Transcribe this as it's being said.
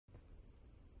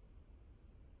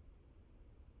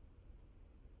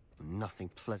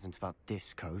nothing pleasant about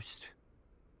this coast.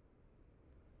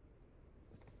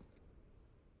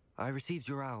 I received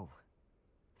your owl.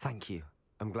 Thank you.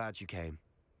 I'm glad you came.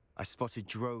 I spotted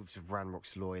droves of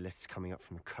Ranrock's loyalists coming up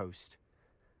from the coast.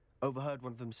 Overheard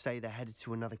one of them say they're headed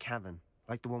to another cavern,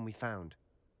 like the one we found.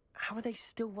 How are they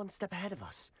still one step ahead of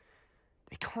us?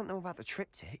 They can't know about the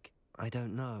triptych. I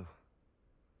don't know.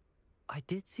 I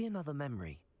did see another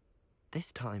memory.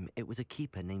 This time, it was a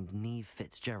keeper named Neve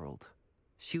Fitzgerald.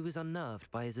 She was unnerved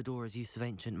by Isadora's use of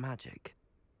ancient magic.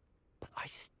 But I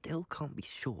still can't be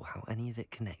sure how any of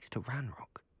it connects to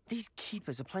Ranrock. These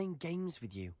keepers are playing games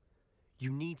with you.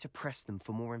 You need to press them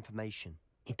for more information.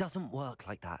 It doesn't work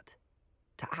like that.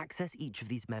 To access each of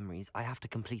these memories, I have to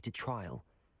complete a trial.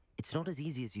 It's not as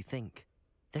easy as you think.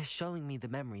 They're showing me the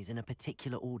memories in a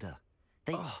particular order.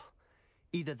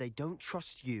 Either they don't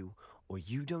trust you, or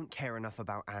you don't care enough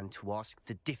about Anne to ask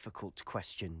the difficult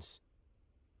questions.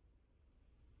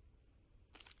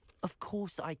 Of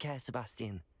course I care,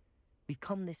 Sebastian. We've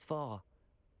come this far.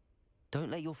 Don't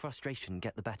let your frustration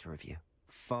get the better of you.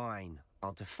 Fine.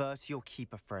 I'll defer to your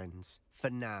keeper friends,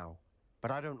 for now. But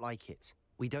I don't like it.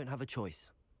 We don't have a choice.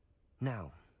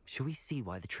 Now, shall we see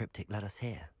why the triptych led us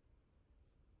here?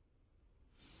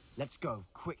 Let's go,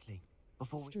 quickly,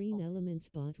 before we Stream spot element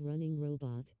spot running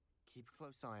robot. Keep a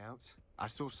close eye out. I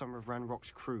saw some of Ranrock's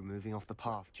crew moving off the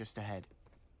path just ahead.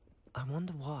 I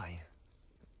wonder why.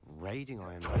 Raiding,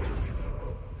 I imagine.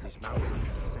 These mountains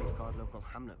to safeguard local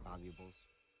hamlet valuables.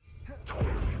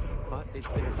 But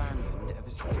it's been abandoned ever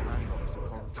since Ranrock took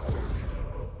hold of the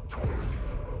coast.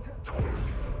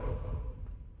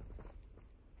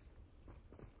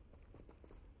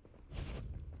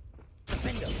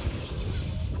 Defender!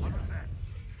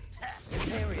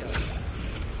 Imperio!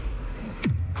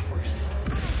 Cruisers!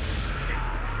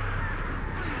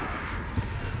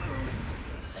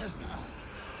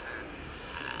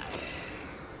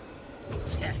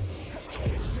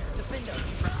 Defender!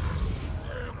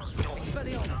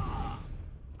 Expelliarmus!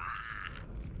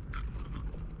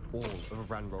 All of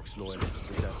Ranrock's loyalists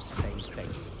deserve the same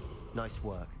fate. Nice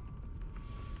work.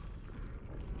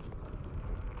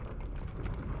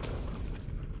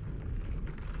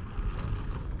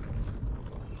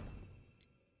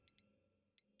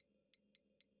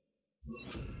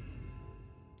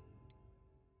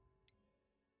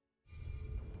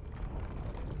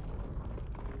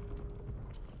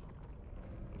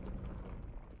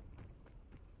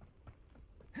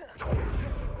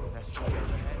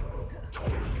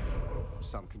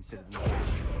 Some consider them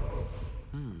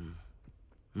bad.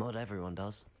 Not everyone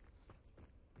does.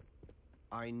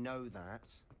 I know that.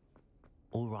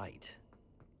 All right.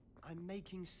 I'm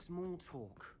making small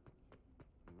talk.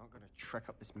 I'm not gonna trek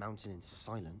up this mountain in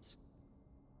silence.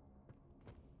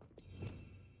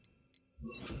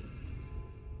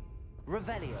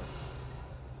 Revelio.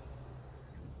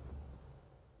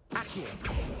 Accio.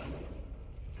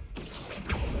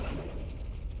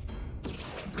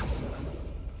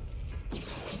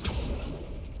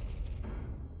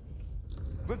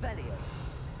 Revelio.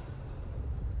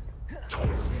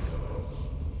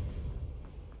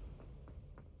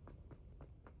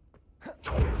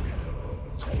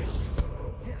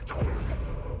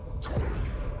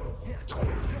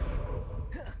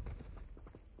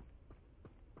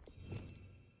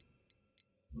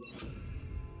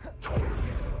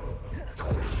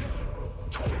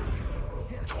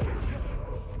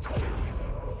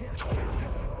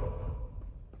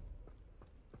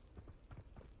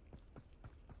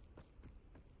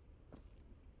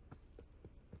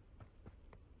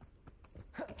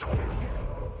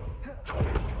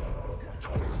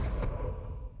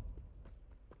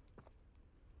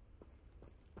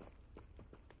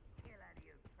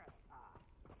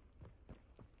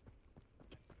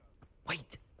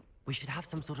 Wait, we should have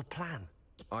some sort of plan.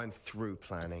 I'm through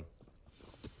planning.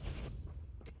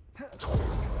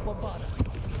 Bombarda.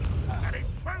 An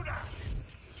intruder!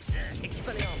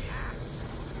 Expelliarmus.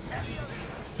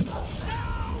 No!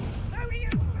 Who do you?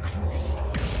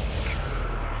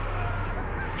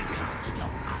 You can't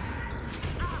stop us.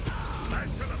 Back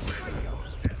to the field.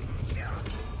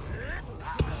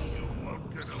 You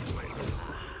won't get away.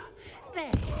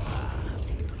 There.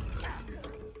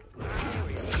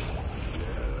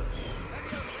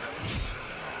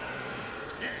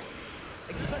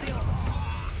 Expelliarmus.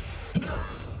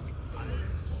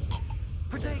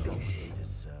 Protego. They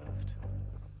deserved.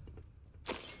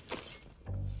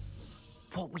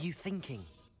 What were you thinking?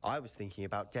 I was thinking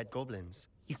about dead goblins,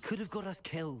 You could have got us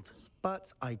killed.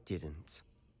 but I didn't.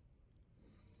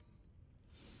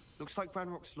 Looks like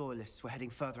Ranrock's loyalists were heading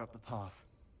further up the path.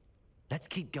 Let's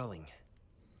keep going.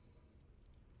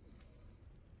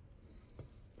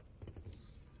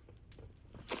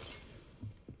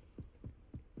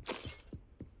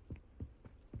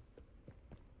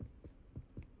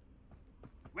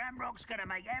 Ranrock's gonna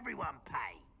make everyone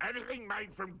pay. Anything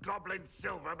made from goblin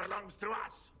silver belongs to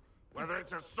us. Whether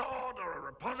it's a sword or a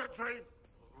repository,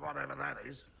 whatever that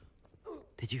is.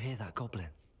 Did you hear that, Goblin?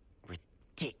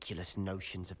 Ridiculous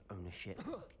notions of ownership.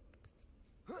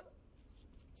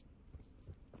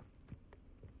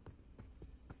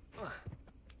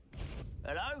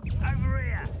 Hello? Over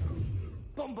here!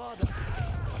 Bombarder!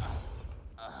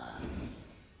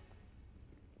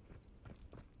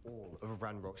 All of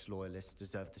Ranrock's loyalists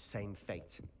deserve the same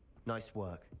fate. Nice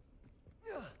work.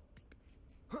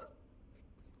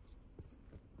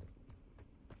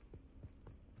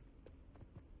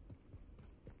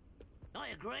 I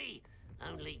agree.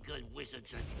 Only good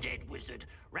wizard's a dead wizard.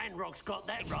 Ranrock's got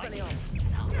that right. Expelliarmus.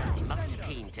 And I'll be much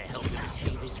keen to help him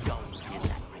achieve his goals in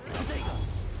that regard.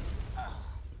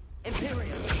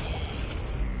 Imperium!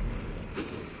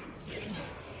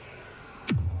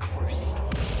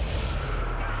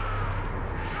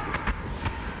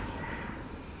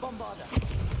 Bombarder!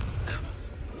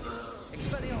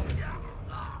 Expelliarmus!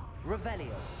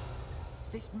 Revelio!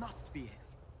 This must be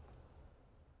it.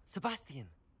 Sebastian,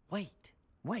 wait.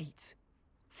 Wait.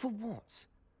 For what?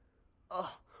 Ugh.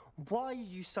 Why are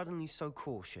you suddenly so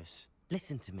cautious?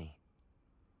 Listen to me.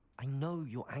 I know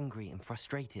you're angry and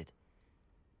frustrated,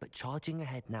 but charging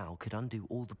ahead now could undo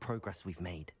all the progress we've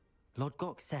made. Lord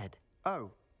Gok said...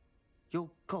 Oh.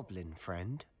 Your goblin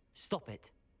friend? Stop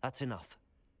it. That's enough.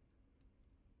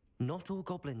 Not all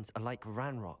goblins are like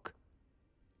Ranrock.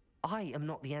 I am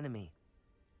not the enemy.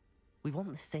 We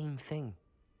want the same thing.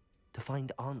 To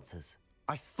find answers.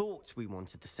 I thought we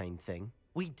wanted the same thing.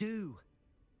 We do.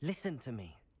 Listen to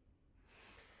me.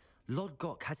 Lord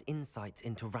Gok has insights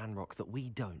into Ranrock that we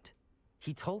don't.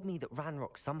 He told me that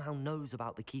Ranrock somehow knows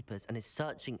about the Keepers and is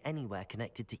searching anywhere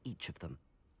connected to each of them.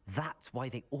 That's why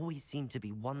they always seem to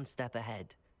be one step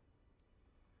ahead.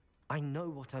 I know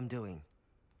what I'm doing.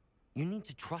 You need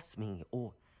to trust me,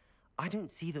 or I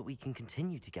don't see that we can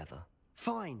continue together.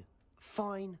 Fine.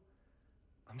 Fine.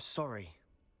 I'm sorry.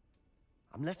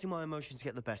 I'm letting my emotions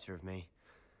get the better of me.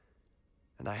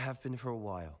 And I have been for a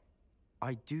while.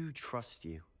 I do trust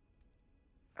you.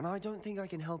 And I don't think I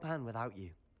can help Anne without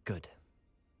you. Good.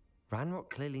 Ranrock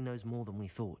clearly knows more than we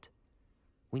thought.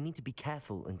 We need to be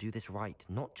careful and do this right,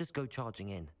 not just go charging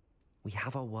in. We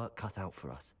have our work cut out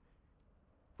for us.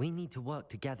 We need to work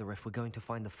together if we're going to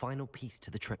find the final piece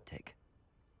to the triptych.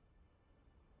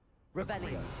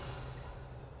 Revelio.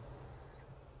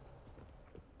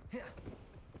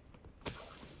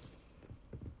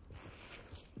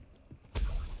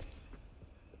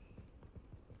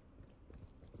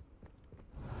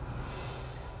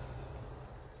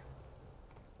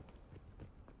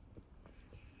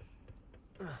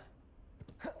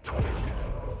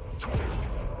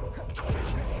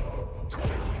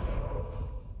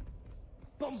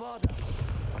 Bombarder!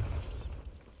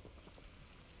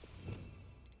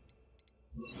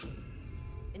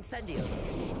 Incendio!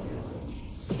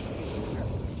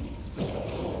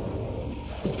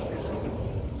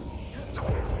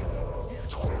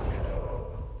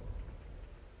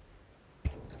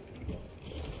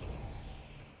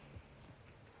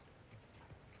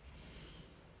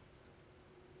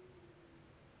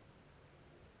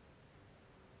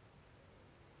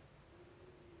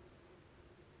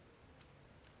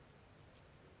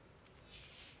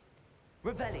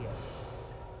 Revelio.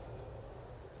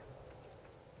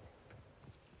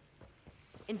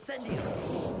 Incendio.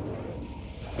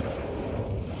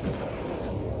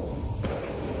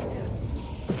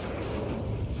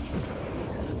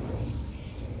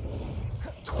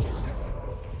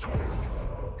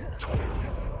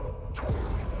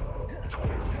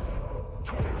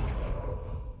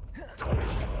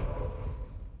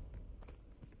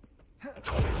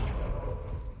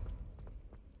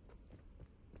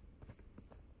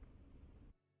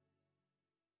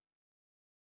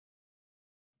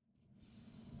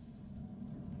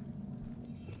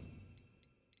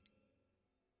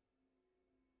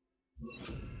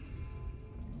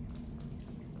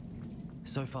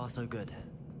 So far, so good.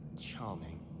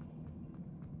 Charming.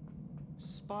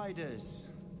 Spiders.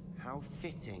 How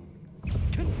fitting.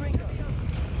 Confringo!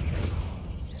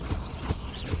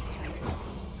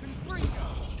 Confringo!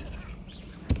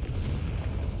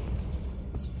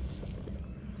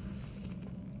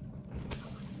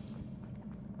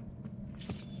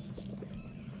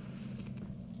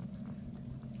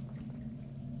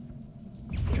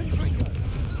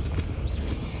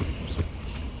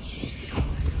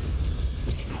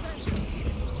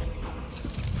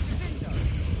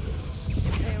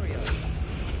 Imperio!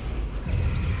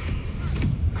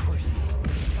 Crucible.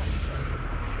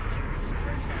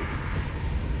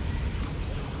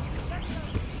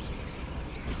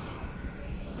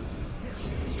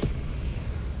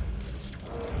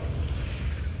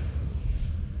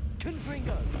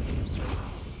 Confringo!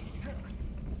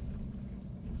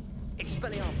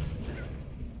 Expelliarmus!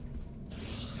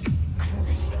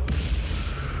 Crucio!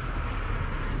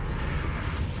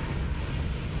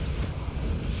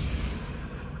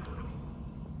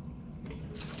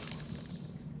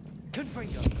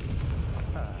 Confringo!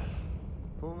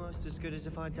 Almost as good as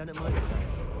if I'd done it myself.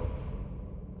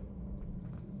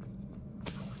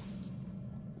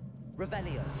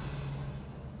 Revelio!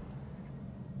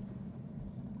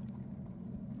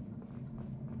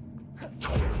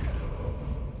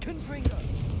 Confringo!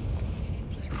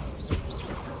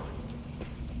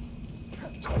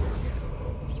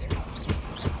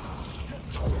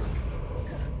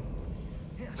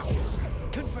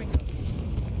 Confringo!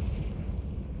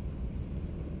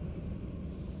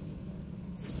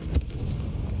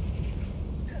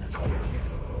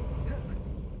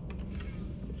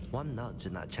 One nudge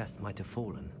and that chest might have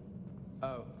fallen.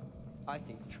 Oh, I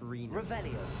think 3 nudges.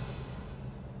 Revelio!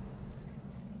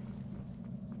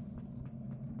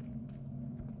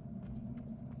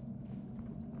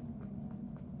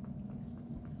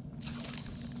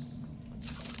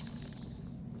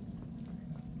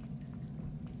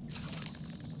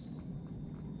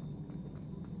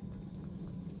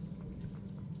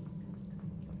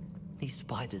 These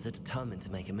spiders are determined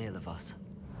to make a meal of us.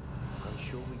 I'm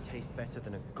sure we taste better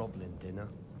than a goblin dinner.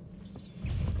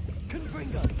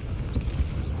 Confringo!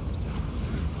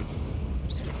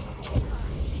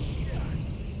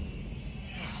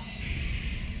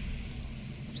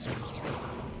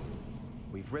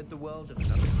 We've rid the world of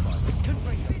another spider.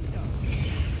 Confringo!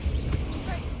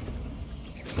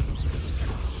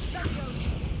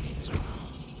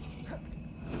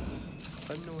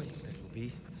 Annoying little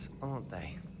beasts, aren't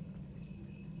they?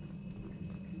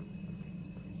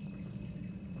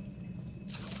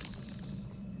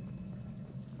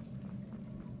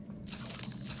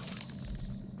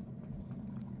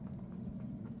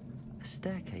 A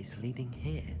staircase leading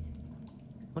here.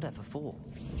 Whatever for?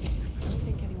 I don't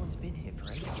think anyone's been here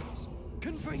for ages.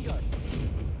 Confringo!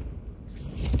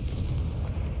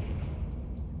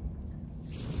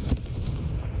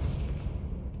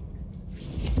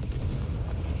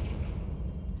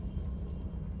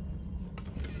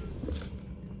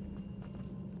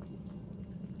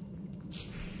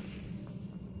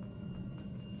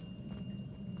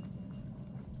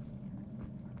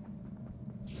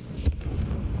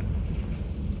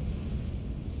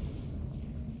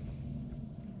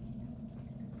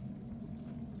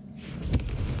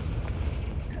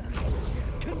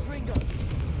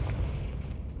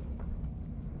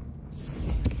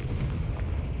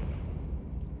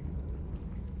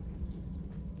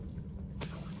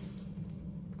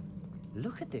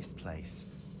 Look at this place.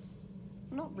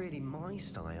 Not really my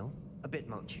style. A bit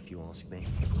much, if you ask me.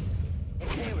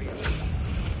 Imperial!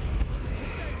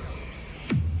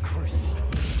 Crucible!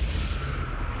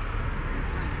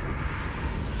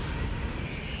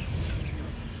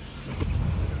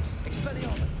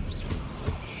 Expelliarmus!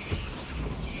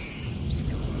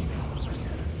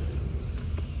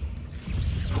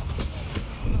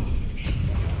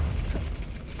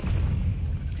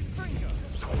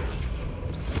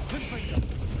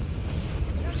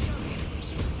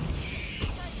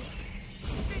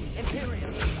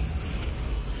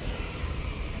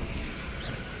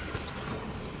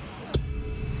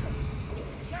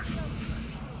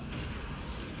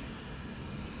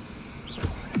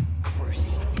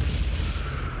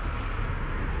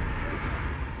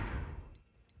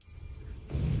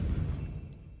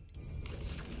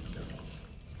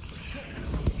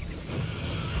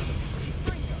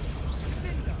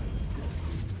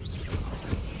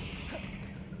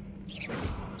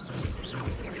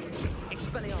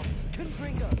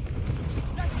 Confringo!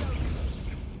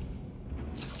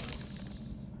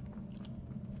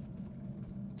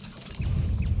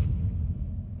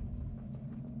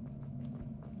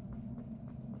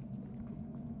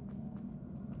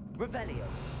 Revelio!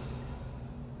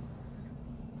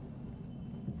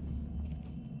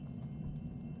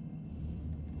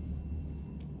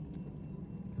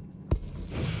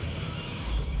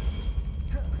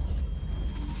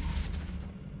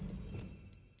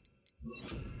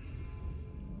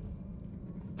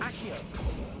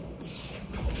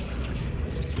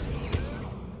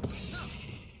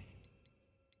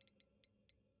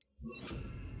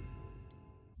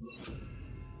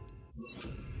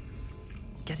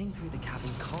 Getting through the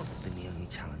cavern can't have been the only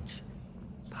challenge.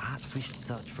 Perhaps we should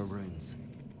search for runes.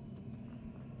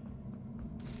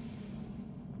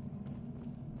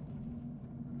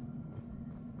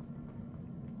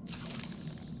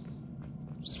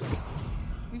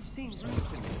 We've seen rune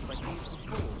symbols like these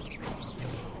before.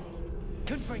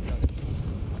 Confringo!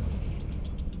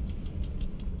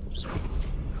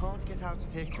 can't get out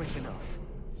of here quick enough.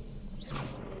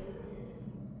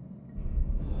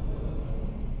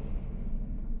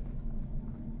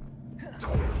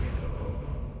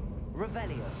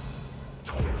 Revelio.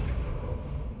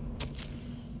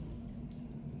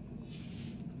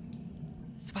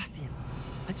 Sebastian,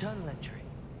 a journal entry.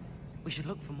 We should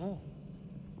look for more.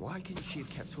 Why couldn't she have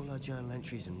kept all her journal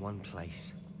entries in one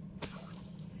place?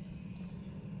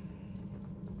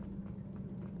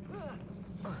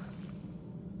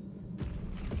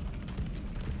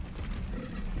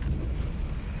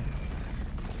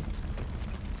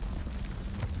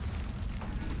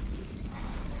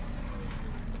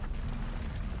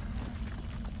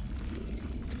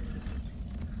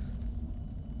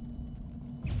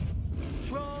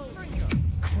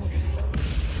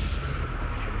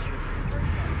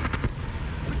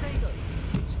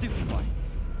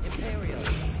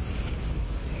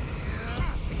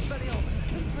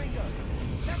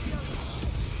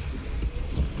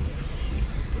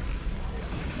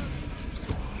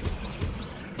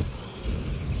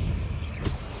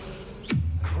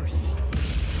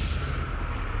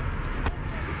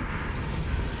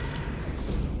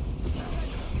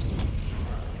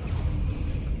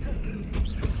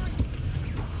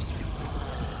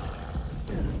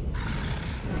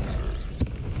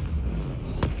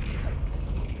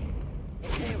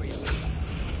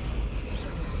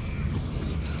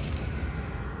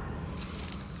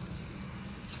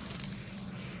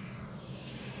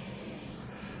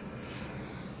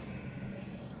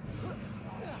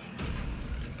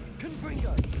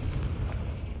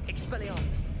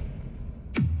 Expelliarmus.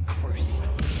 Crucial.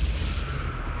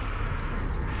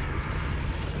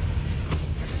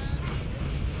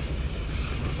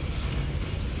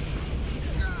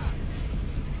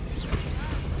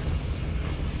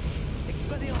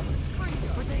 Expelliarmus.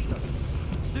 Protego.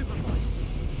 Stupefy.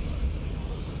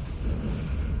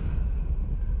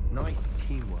 Nice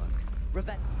teamwork.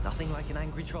 Revenge. Nothing like an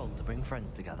angry troll to bring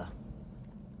friends together.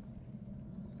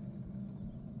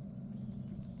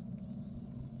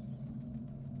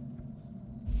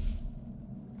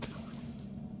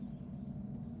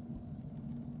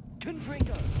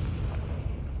 Confringo!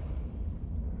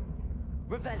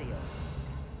 Revelio!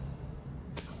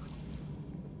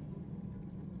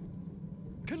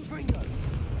 Confringo!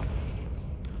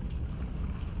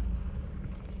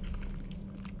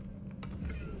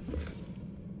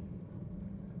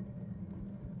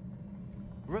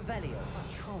 Revelio! That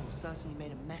troll certainly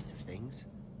made a mess of things.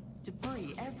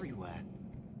 Debris everywhere.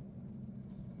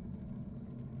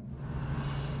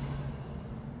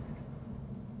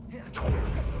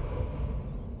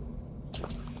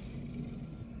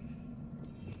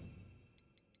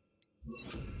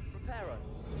 Reparo.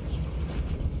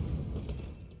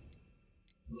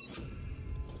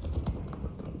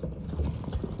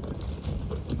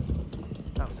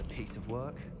 That was a piece of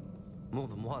work. More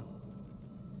than one.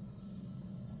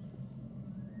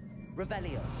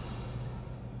 Revelio.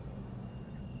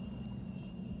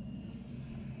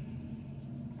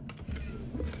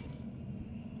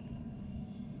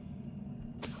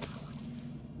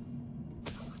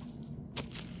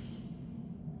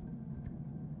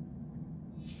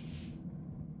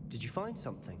 Did you find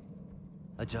something?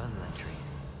 A journal entry.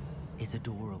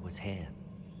 Isadora was here.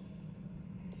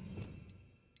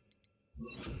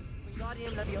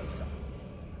 Wingardium Leviosa.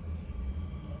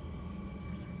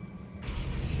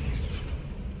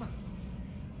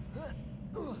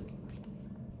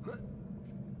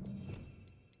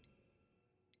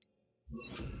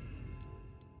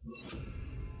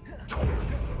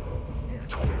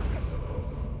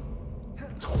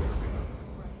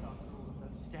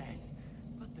 Stairs,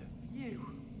 but the view,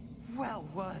 well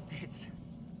worth it.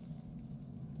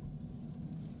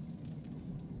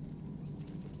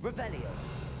 Revelio.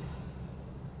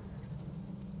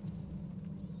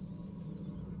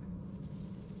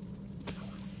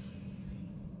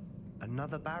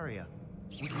 Another barrier.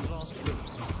 We can blast through it.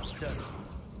 I'm certain.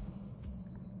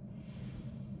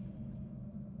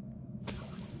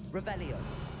 Revelio.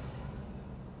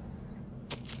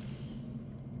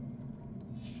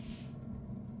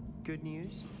 Good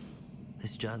news?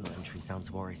 This journal entry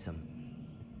sounds worrisome.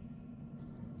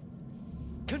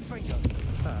 Confringo.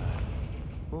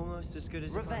 Almost as good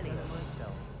as if I did it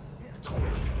myself.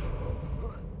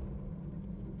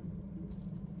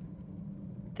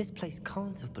 This place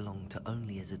can't have belonged to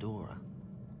only Isadora.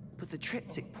 But the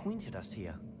triptych pointed us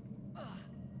here.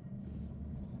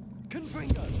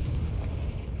 Confringo.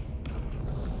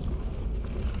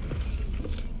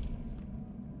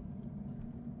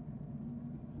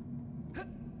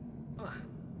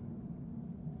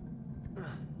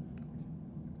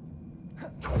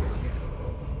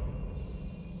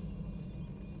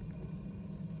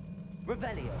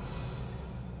 Revelio.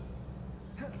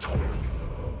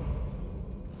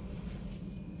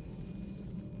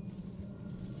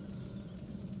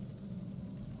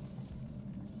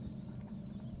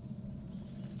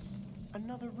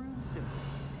 Another rune symbol.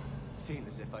 Feel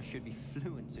as if I should be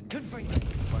fluent in Confirm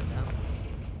by now.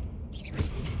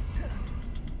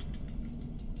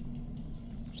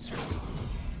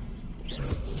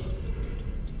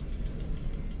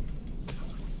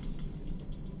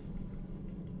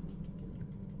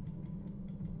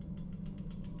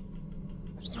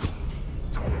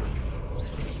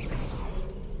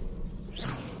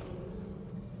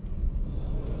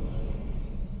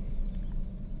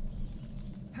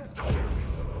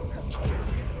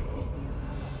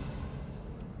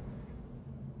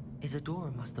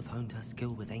 Isadora must have honed her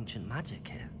skill with ancient magic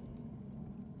here.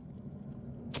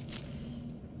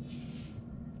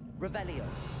 Revelio.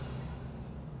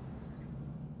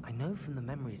 I know from the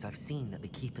memories I've seen that the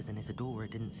Keepers and Isadora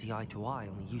didn't see eye to eye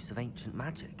on the use of ancient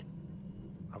magic.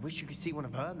 I wish you could see one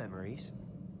of her memories.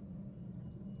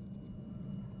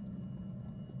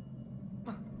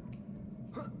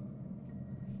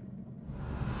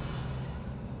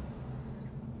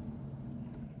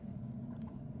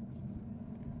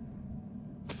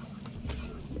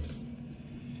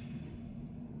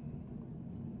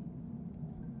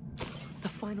 The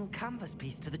final canvas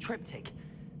piece to the triptych.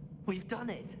 We've done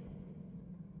it!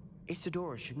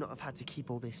 Isadora should not have had to keep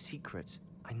all this secret.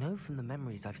 I know from the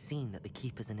memories I've seen that the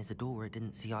Keepers and Isadora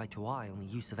didn't see eye to eye on the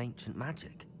use of ancient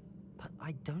magic. But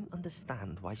I don't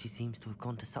understand why she seems to have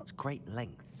gone to such great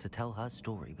lengths to tell her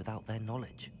story without their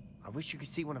knowledge. I wish you could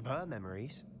see one of her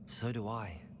memories. So do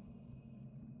I.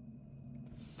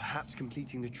 Perhaps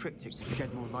completing the triptych will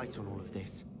shed more light on all of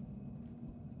this.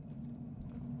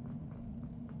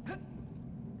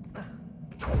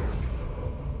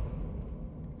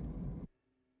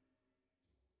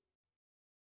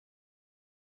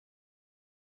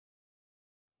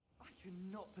 I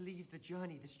cannot believe the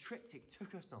journey this triptych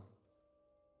took us on.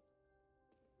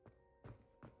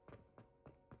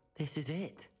 This is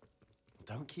it.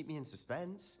 Don't keep me in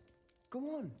suspense.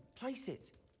 Go on, place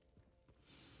it.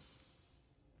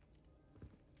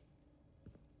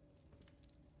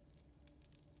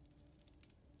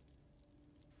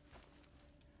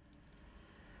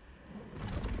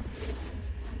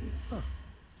 Huh.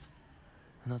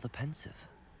 Another pensive.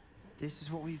 This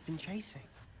is what we've been chasing.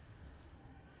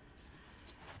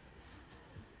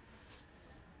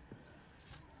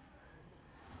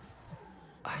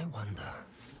 I wonder.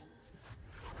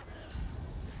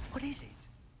 What is it?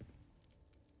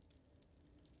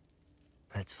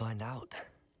 Let's find out.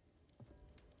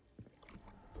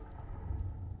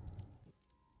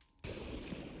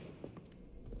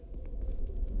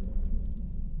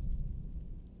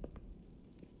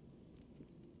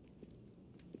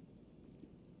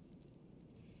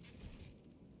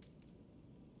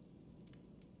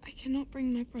 I cannot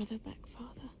bring my brother back,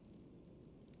 Father.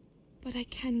 But I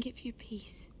can give you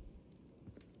peace.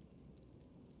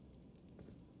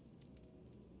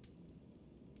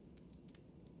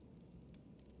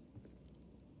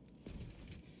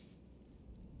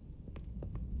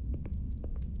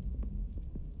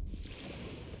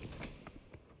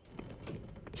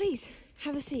 Please,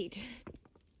 have a seat.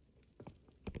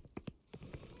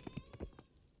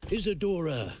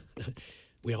 Isadora,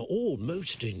 we are all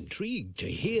most intrigued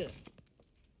to hear.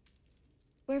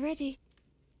 We're ready.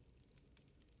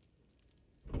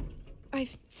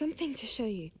 I've something to show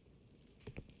you.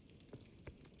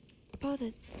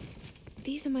 Father,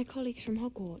 these are my colleagues from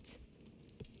Hogwarts.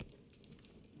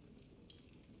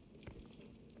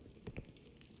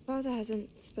 Father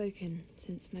hasn't spoken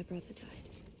since my brother died.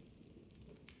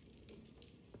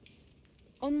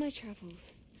 On my travels,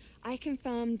 I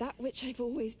confirmed that which I've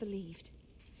always believed.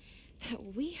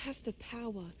 That we have the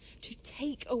power to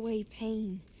take away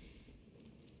pain.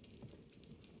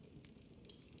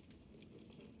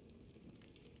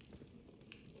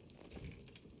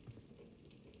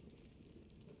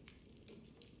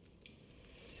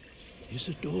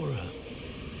 Isadora.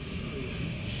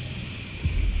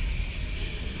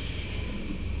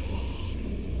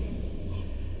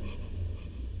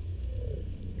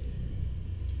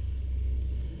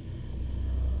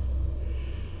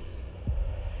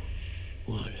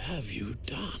 What have you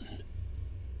done?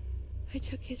 I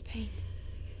took his pain.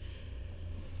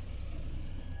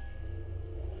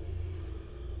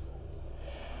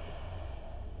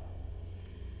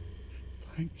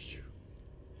 Thank you.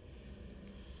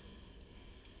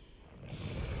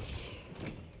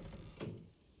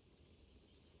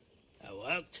 That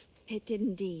worked? It did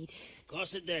indeed. Of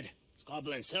course it did. It's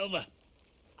goblin silver.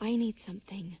 I need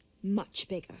something much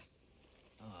bigger.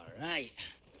 All Right.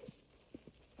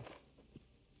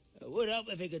 It would help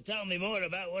if you could tell me more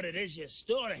about what it is you're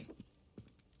storing.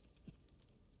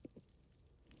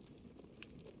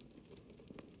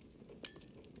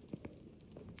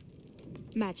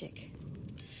 Magic.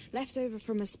 Left over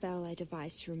from a spell I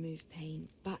devised to remove pain,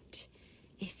 but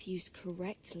if used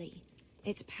correctly,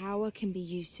 its power can be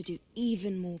used to do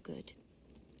even more good.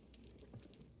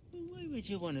 Why would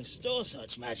you want to store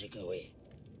such magic away?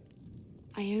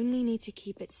 I only need to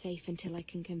keep it safe until I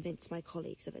can convince my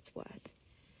colleagues of its worth.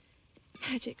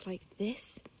 Magic like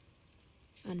this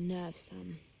unnerves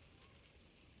some.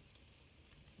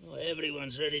 Not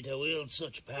everyone's ready to wield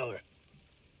such power.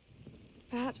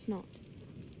 Perhaps not.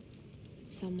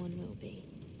 Someone will be.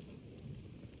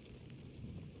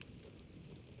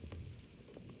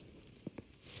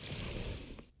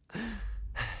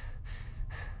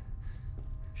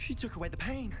 She took away the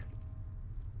pain.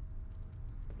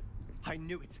 I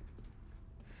knew it.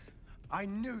 I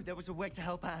knew there was a way to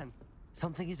help Anne.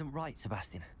 Something isn't right,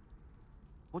 Sebastian.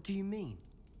 What do you mean?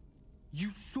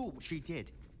 You saw what she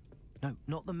did. No,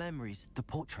 not the memories, the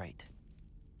portrait.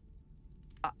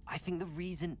 I think the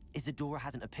reason Isadora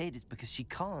hasn't appeared is because she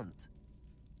can't.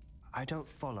 I don't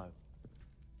follow.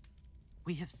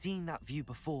 We have seen that view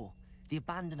before. The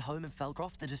abandoned home in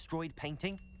Felgroth, the destroyed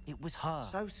painting. It was her.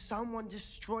 So someone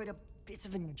destroyed a bit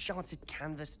of enchanted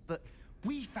canvas, but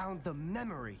we found the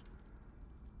memory.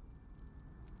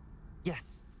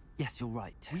 Yes, you're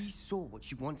right. We saw what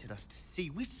she wanted us to see.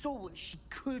 We saw what she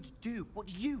could do,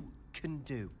 what you can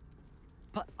do.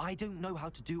 But I don't know how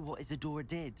to do what Isadora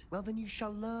did. Well, then you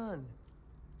shall learn.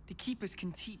 The Keepers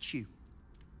can teach you.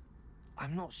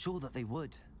 I'm not sure that they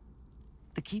would.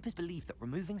 The Keepers believe that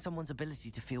removing someone's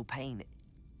ability to feel pain,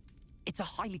 it's a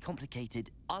highly complicated,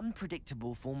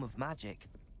 unpredictable form of magic.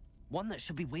 One that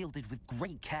should be wielded with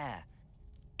great care,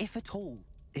 if at all.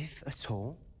 If at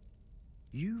all?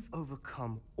 You've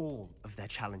overcome all of their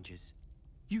challenges.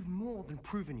 You've more than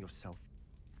proven yourself.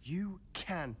 You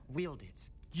can wield it.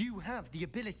 You have the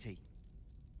ability.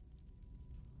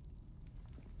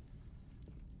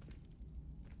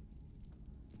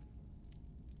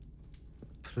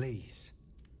 Please,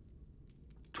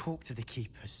 talk to the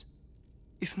Keepers.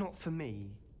 If not for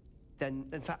me, then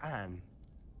for Anne.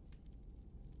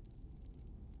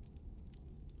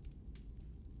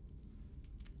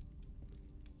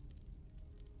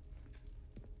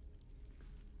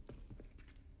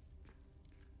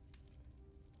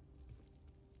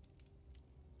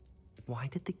 Why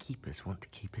did the Keepers want to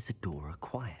keep Isadora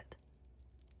quiet?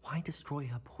 Why destroy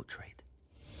her portrait?